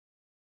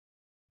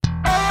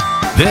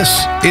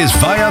This is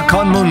Vaya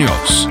con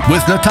Muñoz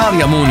with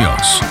Natalia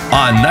Muñoz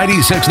on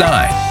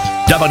 96.9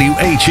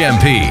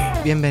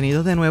 WHMP.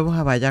 Bienvenidos de nuevo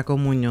a Vaya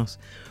con Muñoz.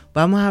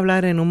 Vamos a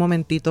hablar en un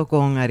momentito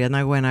con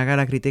Ariadna Goenaga,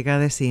 la crítica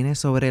de cine,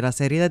 sobre la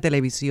serie de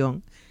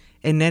televisión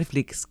en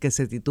Netflix que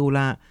se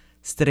titula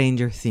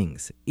Stranger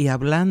Things. Y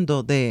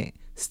hablando de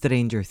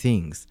Stranger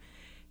Things,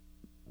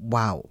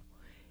 wow,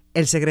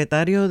 el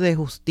secretario de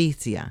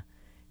Justicia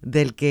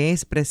del que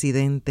es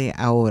presidente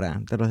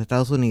ahora de los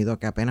Estados Unidos,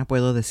 que apenas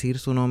puedo decir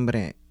su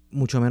nombre,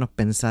 mucho menos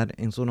pensar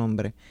en su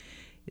nombre,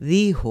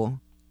 dijo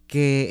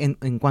que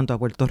en cuanto a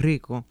Puerto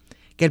Rico,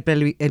 que el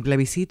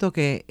plebiscito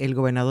que el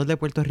gobernador de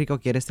Puerto Rico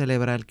quiere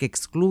celebrar, que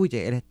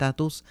excluye el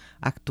estatus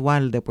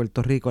actual de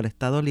Puerto Rico, el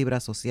Estado Libre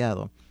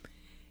Asociado,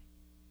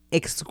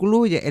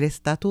 excluye el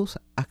estatus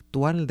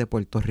actual de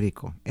Puerto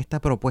Rico, esta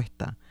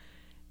propuesta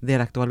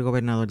del actual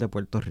gobernador de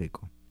Puerto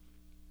Rico,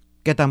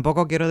 que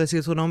tampoco quiero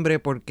decir su nombre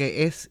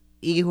porque es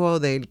hijo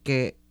del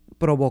que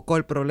provocó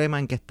el problema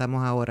en que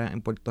estamos ahora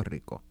en Puerto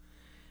Rico.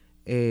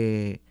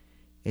 El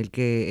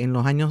que en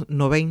los años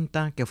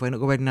 90, que fue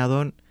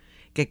gobernador,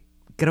 que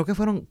creo que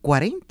fueron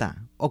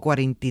 40 o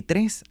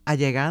 43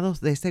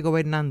 allegados de ese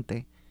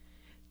gobernante,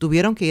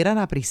 tuvieron que ir a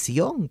la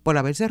prisión por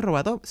haberse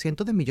robado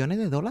cientos de millones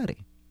de dólares.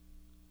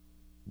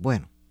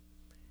 Bueno,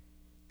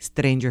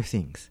 Stranger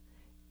Things.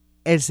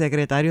 El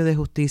secretario de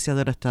Justicia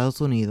de los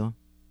Estados Unidos,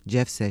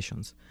 Jeff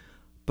Sessions,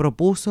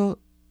 propuso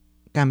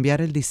cambiar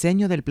el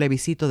diseño del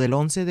plebiscito del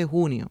 11 de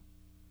junio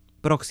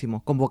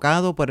próximo,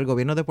 convocado por el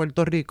gobierno de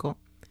Puerto Rico,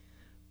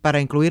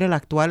 para incluir el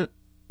actual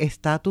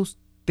estatus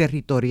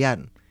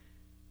territorial.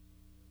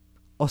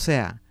 O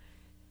sea,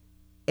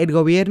 el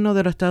gobierno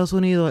de los Estados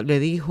Unidos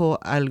le dijo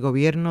al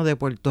gobierno de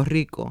Puerto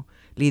Rico,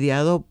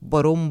 lidiado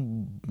por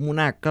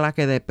una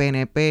claque de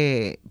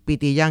PNP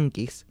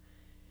pitiyanquis,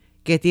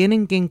 que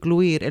tienen que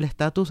incluir el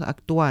estatus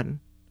actual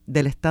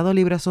del Estado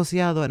Libre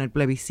Asociado en el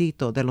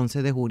plebiscito del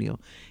 11 de junio,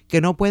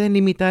 que no pueden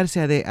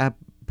limitarse a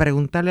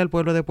preguntarle al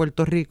pueblo de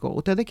Puerto Rico,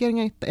 ¿ustedes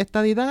quieren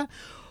estadidad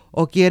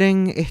o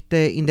quieren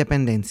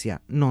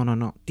independencia?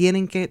 No.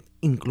 Tienen que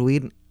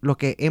incluir lo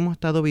que hemos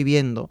estado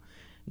viviendo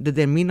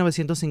desde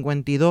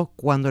 1952,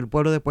 cuando el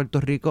pueblo de Puerto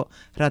Rico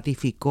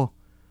ratificó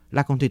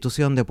la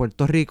Constitución de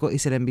Puerto Rico y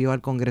se la envió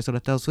al Congreso de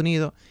los Estados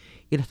Unidos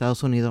y los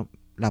Estados Unidos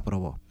la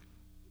aprobó.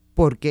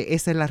 Porque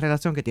esa es la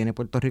relación que tiene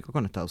Puerto Rico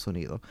con Estados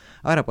Unidos.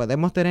 Ahora,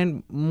 podemos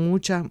tener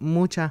muchas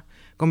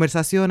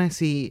conversaciones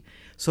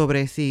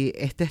sobre si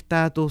este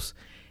estatus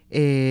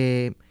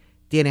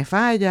tiene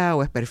falla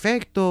o es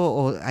perfecto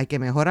o hay que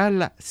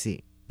mejorarla.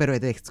 Sí, pero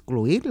es de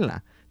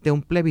excluirla de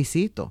un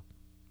plebiscito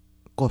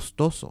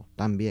costoso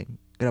también,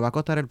 que le va a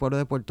costar al pueblo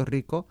de Puerto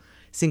Rico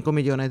 $5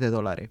 millones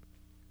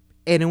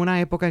en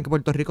una época en que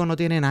Puerto Rico no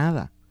tiene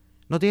nada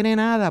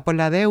por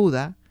la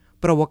deuda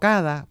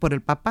provocada por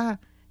el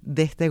papá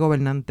de este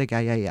gobernante que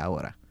hay ahí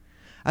ahora.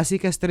 Así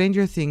que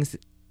Stranger Things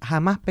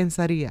jamás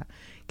pensaría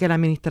que la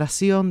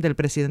administración del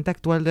presidente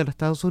actual de los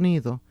Estados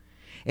Unidos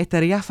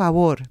estaría a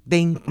favor de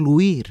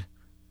incluir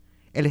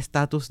el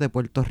estatus de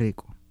Puerto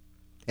Rico,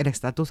 el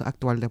estatus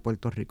actual de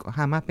Puerto Rico.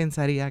 Jamás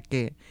pensaría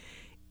que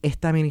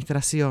esta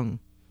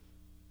administración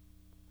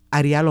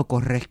haría lo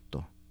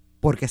correcto,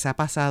 porque se ha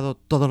pasado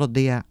todos los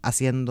días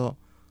haciendo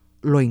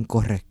lo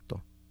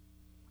incorrecto.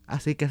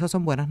 Así que esas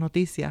son buenas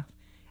noticias.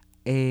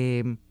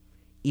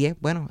 Y es,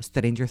 bueno,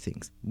 Stranger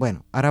Things.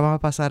 Bueno, ahora vamos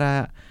a pasar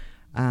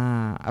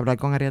a hablar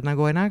con Ariadna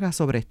Goenaga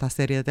sobre esta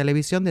serie de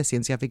televisión de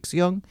ciencia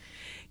ficción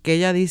que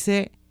ella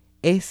dice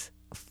es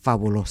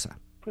fabulosa.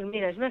 Pues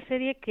mira, es una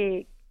serie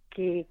que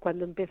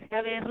cuando empecé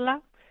a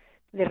verla,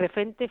 de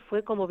repente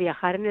fue como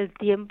viajar en el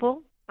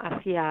tiempo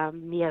hacia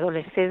mi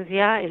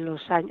adolescencia en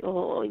los años,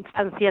 o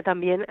infancia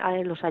también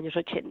en los años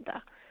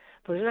 80.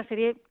 Pues es una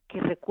serie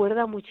que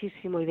recuerda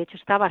muchísimo y de hecho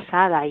está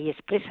basada y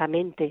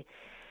expresamente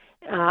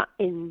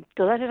en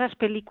todas esas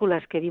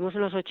películas que vimos en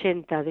los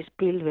 80 de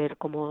Spielberg,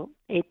 como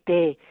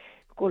E.T.,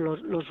 con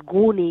los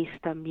Goonies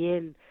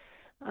también,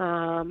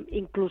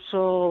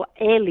 incluso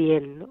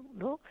Alien,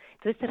 ¿no?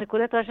 Entonces te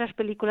recuerda todas esas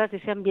películas de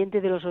ese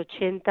ambiente de los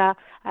 80,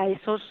 a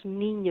esos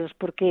niños,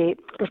 porque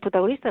los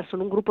protagonistas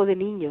son un grupo de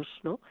niños,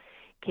 ¿no?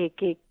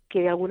 Que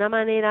de alguna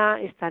manera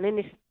están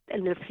en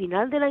el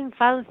final de la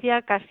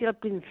infancia, casi al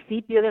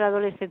principio de la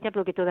adolescencia,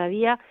 pero que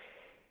todavía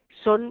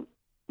son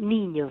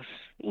niños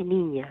y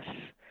niñas,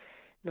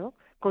 ¿no?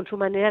 Con su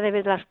manera de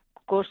ver las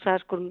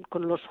cosas, con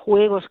los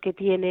juegos que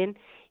tienen,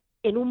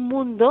 en un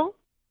mundo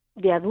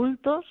de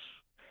adultos,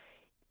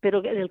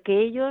 pero en el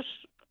que ellos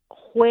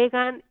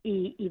juegan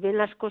y ven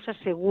las cosas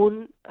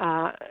según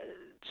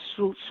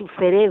su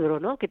cerebro,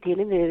 ¿no? Que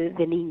tienen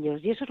de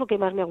niños. Y eso es lo que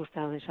más me ha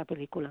gustado de esa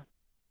película.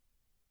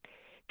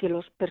 Que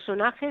los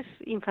personajes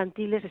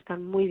infantiles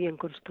están muy bien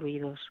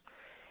construidos.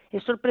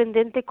 Es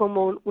sorprendente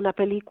como una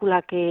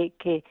película que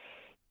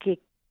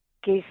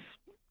es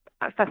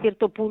hasta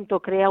cierto punto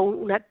crea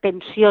una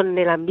tensión en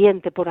el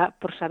ambiente por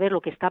saber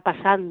lo que está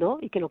pasando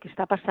y que lo que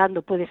está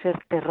pasando puede ser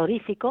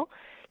terrorífico.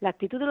 La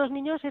actitud de los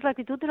niños es la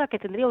actitud de la que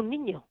tendría un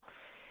niño,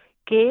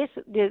 que es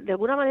de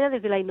alguna manera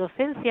desde la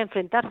inocencia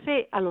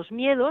enfrentarse a los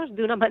miedos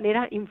de una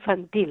manera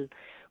infantil,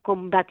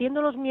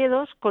 combatiendo los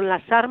miedos con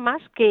las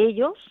armas que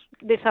ellos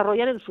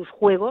desarrollan en sus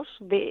juegos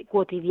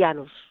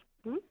cotidianos.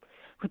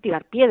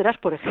 Tirar piedras,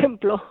 por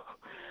ejemplo,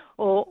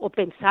 o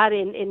pensar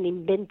en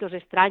inventos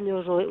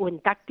extraños o en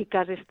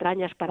tácticas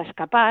extrañas para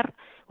escapar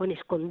o en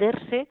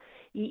esconderse,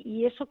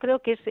 y eso creo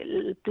que es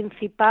el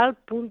principal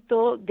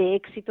punto de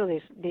éxito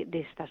de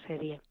esta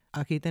serie.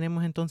 Aquí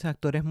tenemos entonces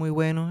actores muy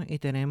buenos y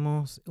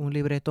tenemos un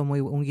libreto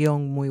un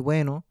guión muy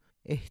bueno.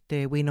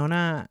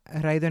 Winona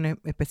Ryder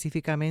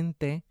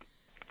específicamente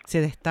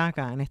se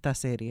destaca en esta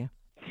serie.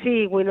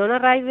 Sí, Winona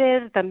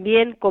Ryder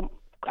también,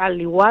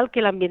 al igual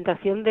que la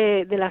ambientación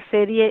de la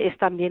serie, es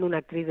también una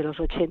actriz de los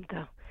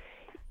 80,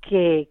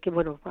 que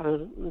bueno,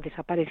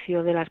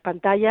 desapareció de las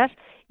pantallas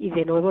y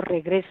de nuevo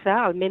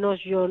regresa. Al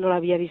menos yo no la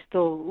había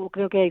visto,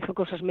 creo que hizo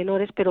cosas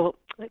menores, pero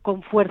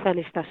con fuerza en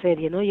esta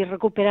serie, ¿no? Y es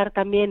recuperar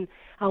también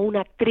a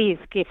una actriz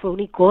que fue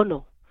un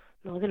icono,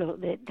 ¿no?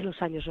 de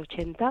los años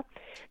 80,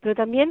 pero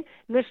también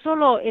no es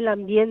solo el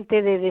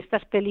ambiente de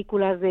estas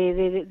películas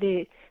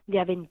de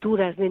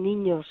aventuras de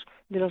niños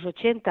de los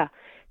 80,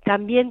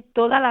 también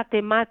toda la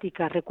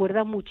temática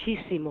recuerda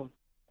muchísimo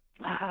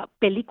a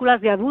películas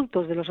de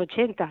adultos de los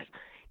 80,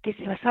 que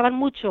se basaban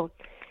mucho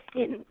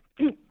en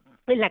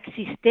la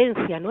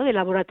existencia, ¿no?, de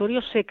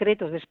laboratorios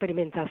secretos de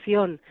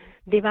experimentación,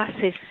 de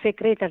bases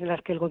secretas en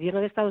las que el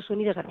gobierno de Estados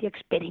Unidos hacía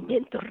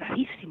experimentos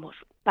rarísimos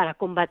para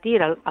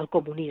combatir al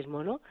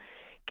comunismo, ¿no?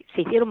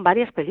 Se hicieron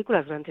varias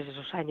películas durante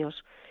esos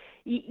años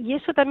y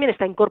eso también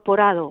está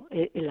incorporado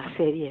en la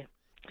serie.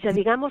 O sea,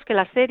 digamos que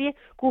la serie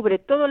cubre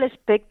todo el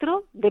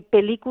espectro de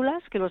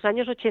películas que en los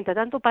años 80,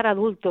 tanto para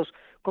adultos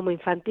como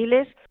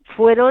infantiles,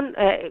 fueron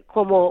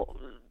como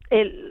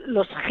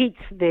los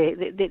hits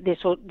de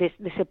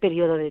ese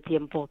periodo de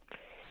tiempo.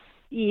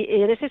 Y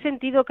en ese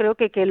sentido creo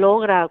que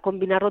logra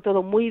combinarlo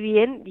todo muy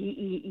bien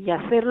y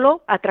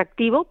hacerlo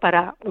atractivo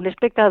para un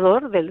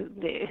espectador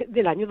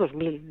del año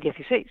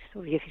 2016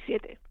 o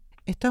 17.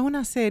 Esta es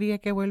una serie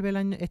que vuelve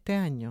este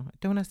año.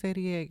 Esta es una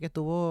serie que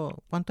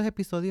tuvo... ¿Cuántos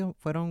episodios?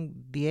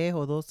 ¿Fueron 10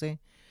 o 12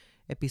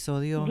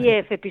 episodios?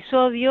 10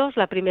 episodios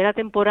la primera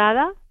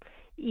temporada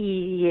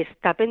y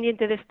está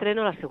pendiente de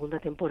estreno la segunda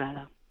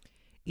temporada.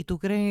 ¿Y tú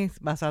crees,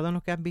 basado en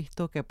lo que has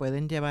visto, que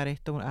pueden llevar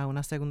esto a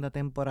una segunda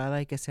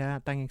temporada y que sea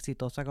tan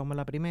exitosa como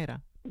la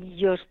primera?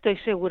 Yo estoy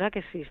segura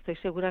que sí,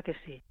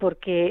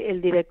 porque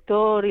el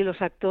director y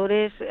los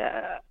actores,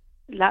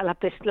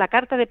 la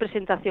carta de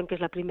presentación, que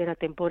es la primera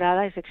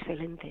temporada, es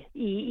excelente.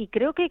 Y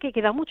creo que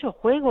da mucho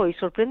juego y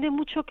sorprende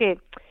mucho que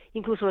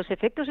incluso los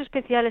efectos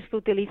especiales que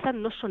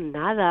utilizan no son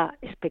nada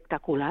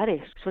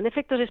espectaculares. Son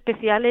efectos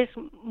especiales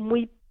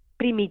muy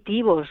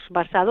primitivos,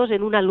 basados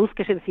en una luz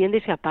que se enciende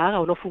y se apaga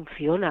o no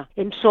funciona,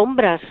 en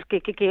sombras que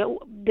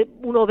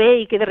uno ve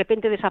y que de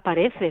repente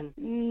desaparecen.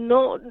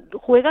 No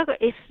juega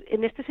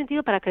en este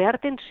sentido para crear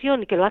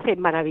tensión, que lo hace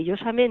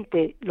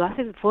maravillosamente, lo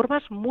hace de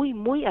formas muy,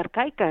 muy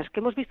arcaicas,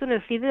 que hemos visto en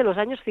el cine de los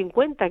años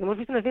 50, que hemos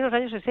visto en el cine de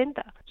los años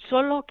 60.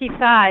 Solo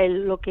quizá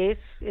lo que es,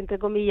 entre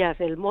comillas,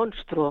 el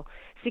monstruo,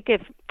 sí que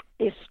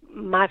es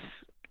más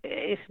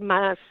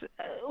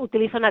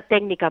utiliza una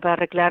técnica para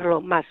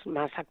recrearlo más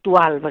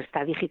actual, pues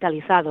está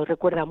digitalizado,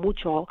 recuerda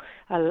mucho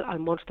al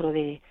monstruo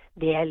de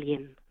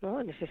Alien,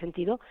 ¿no?, en ese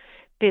sentido,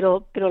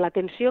 pero la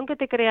tensión que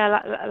te crea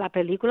la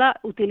película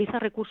utiliza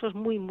recursos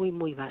muy, muy,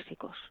 muy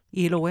básicos.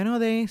 Y lo bueno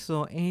de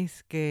eso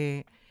es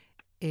que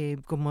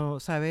como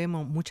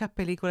sabemos, muchas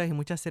películas y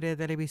muchas series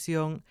de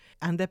televisión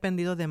han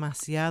dependido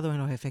demasiado en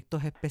los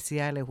efectos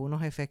especiales,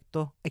 unos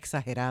efectos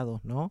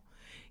exagerados, ¿no?,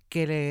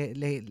 que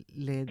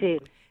Sí.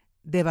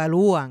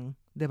 devalúan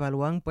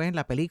pues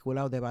la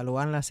película o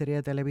devalúan la serie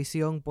de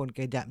televisión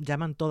porque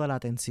llaman toda la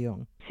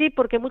atención. Sí,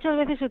 porque muchas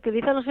veces se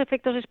utilizan los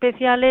efectos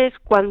especiales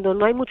cuando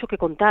no hay mucho que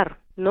contar,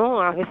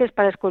 ¿no? A veces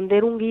para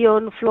esconder un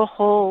guión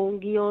flojo,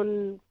 un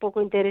guión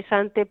poco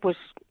interesante, pues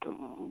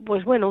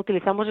bueno,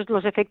 utilizamos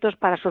los efectos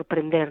para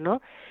sorprender,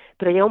 ¿no?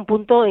 Pero llega un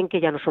punto en que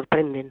ya nos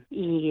sorprenden.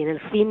 Y en el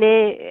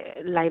cine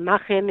la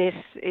imagen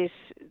es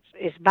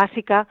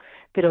básica,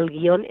 pero el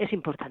guión es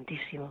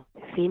importantísimo.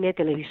 Cine,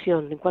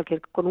 televisión,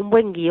 con un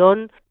buen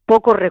guión,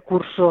 pocos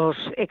recursos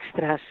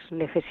extras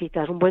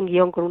necesitas. Un buen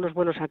guión con unos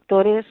buenos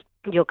actores,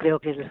 yo creo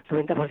que es el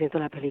 90% de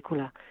la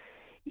película.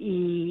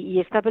 Y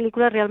esta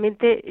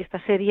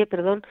serie,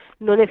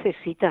 no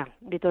necesita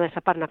de toda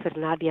esa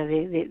parafernalia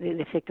de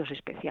efectos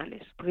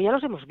especiales, porque ya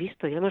los hemos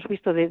visto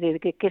de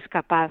qué es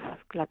capaz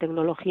la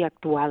tecnología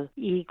actual.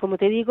 Y como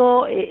te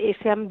digo,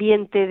 ese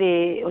ambiente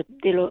de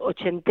lo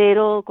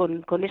ochentero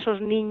con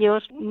esos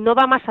niños no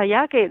va más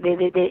allá que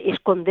de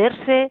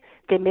esconderse,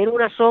 temer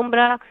una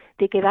sombra,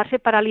 de quedarse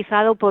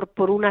paralizado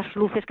por unas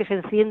luces que se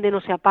encienden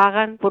o se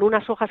apagan, por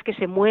unas hojas que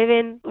se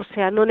mueven. O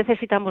sea, no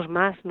necesitamos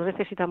más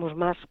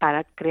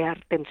para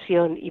crear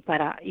tensión y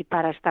para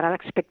estar a la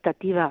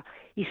expectativa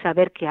y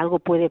saber que algo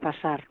puede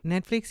pasar.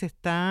 Netflix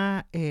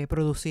está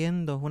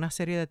produciendo una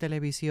serie de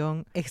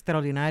televisión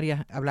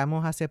extraordinaria.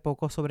 Hablamos hace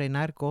poco sobre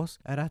Narcos,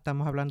 ahora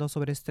estamos hablando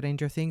sobre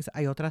Stranger Things.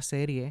 Hay otra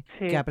serie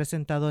que ha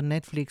presentado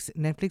Netflix.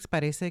 Netflix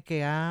parece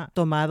que ha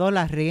tomado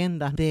las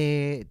riendas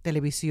de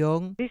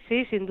televisión.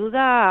 Sí, sin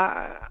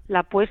duda la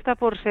apuesta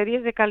por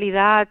series de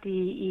calidad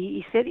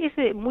y series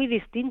muy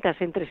distintas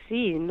entre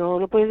sí.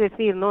 No puedes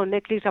decir, no,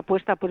 Netflix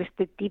apuesta por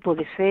este tipo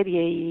de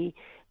serie y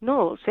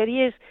no,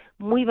 series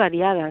muy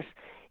variadas.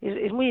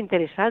 Es muy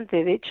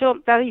interesante. De hecho,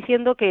 está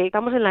diciendo que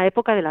estamos en la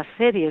época de las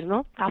series,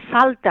 ¿no? A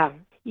falta,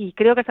 y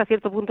creo que hasta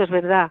cierto punto es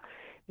verdad,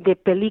 de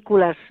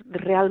películas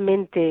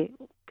realmente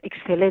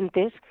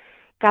excelentes.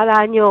 Cada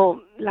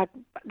año,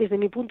 desde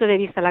mi punto de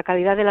vista, la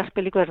calidad de las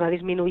películas va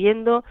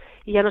disminuyendo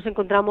y ya nos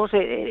encontramos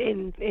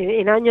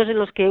en años en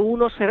los que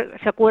uno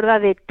se acuerda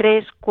de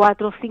 3,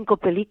 4, 5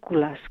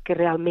 películas que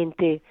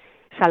realmente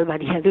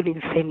salvaría de un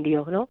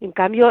incendio, ¿no? En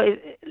cambio,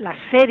 las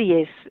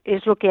series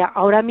es lo que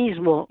ahora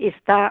mismo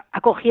está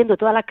acogiendo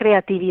toda la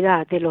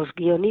creatividad de los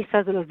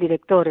guionistas, de los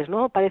directores,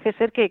 ¿no? Parece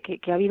ser que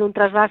ha habido un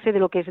trasvase de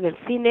lo que es del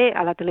cine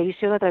a la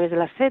televisión a través de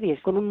las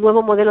series, con un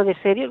nuevo modelo de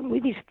series muy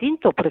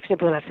distinto, por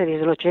ejemplo, de las series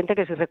del 80,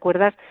 que si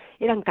recuerdas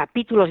eran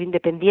capítulos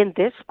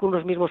independientes con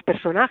los mismos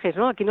personajes,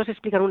 ¿no? Aquí nos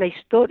explican una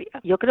historia.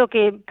 Yo creo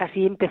que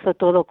casi empezó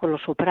todo con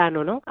Los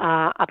Soprano, ¿no?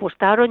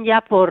 Apostaron ya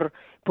por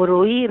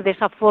huir de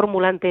esa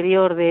fórmula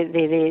anterior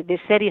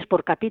de series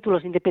por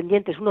capítulos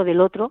independientes uno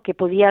del otro, que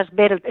podías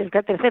ver el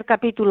tercer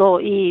capítulo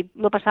y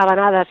no pasaba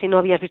nada si no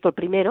habías visto el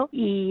primero,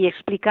 y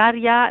explicar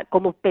ya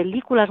como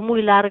películas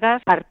muy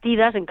largas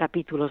partidas en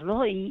capítulos,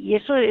 ¿no? Y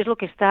eso es lo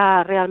que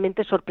está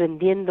realmente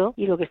sorprendiendo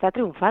y lo que está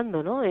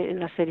triunfando, ¿no? En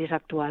las series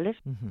actuales.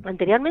 Uh-huh.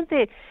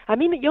 Anteriormente,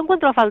 yo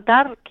encuentro a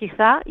faltar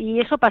quizá, y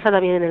eso pasa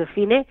también en el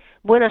cine,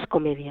 buenas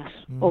comedias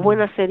o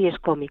buenas series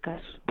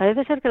cómicas.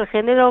 Parece ser que el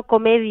género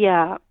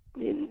comedia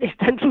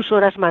está en sus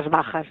horas más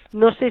bajas.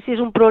 No sé si es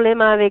un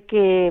problema de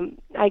que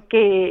hay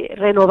que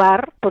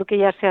renovar porque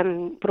ya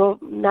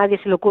nadie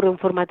se le ocurre un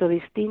formato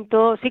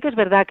distinto. Sí que es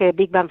verdad que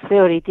Big Bang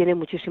Theory tiene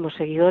muchísimos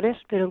seguidores,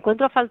 pero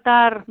encuentro a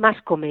faltar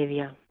más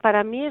comedia.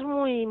 Para mí es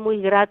muy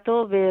muy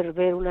grato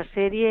ver una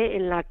serie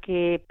en la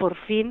que por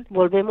fin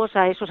volvemos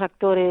a esos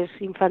actores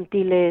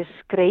infantiles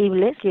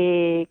creíbles,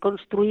 que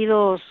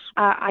construidos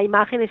a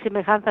imagen y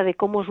semejanza de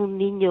cómo es un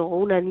niño o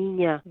una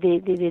niña de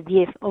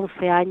 10,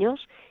 11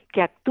 años,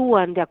 que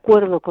actúan de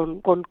acuerdo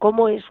con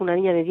cómo es una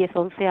niña de 10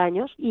 o 11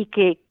 años y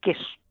que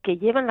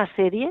llevan la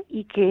serie,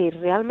 y que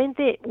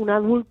realmente un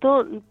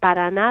adulto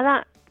para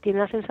nada tiene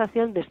la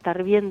sensación de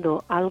estar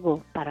viendo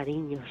algo para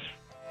niños.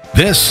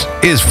 This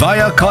is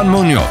Vaya con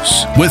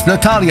Muñoz with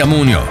Natalia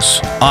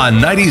Muñoz on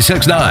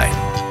 96.9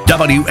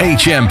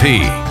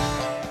 WHMP.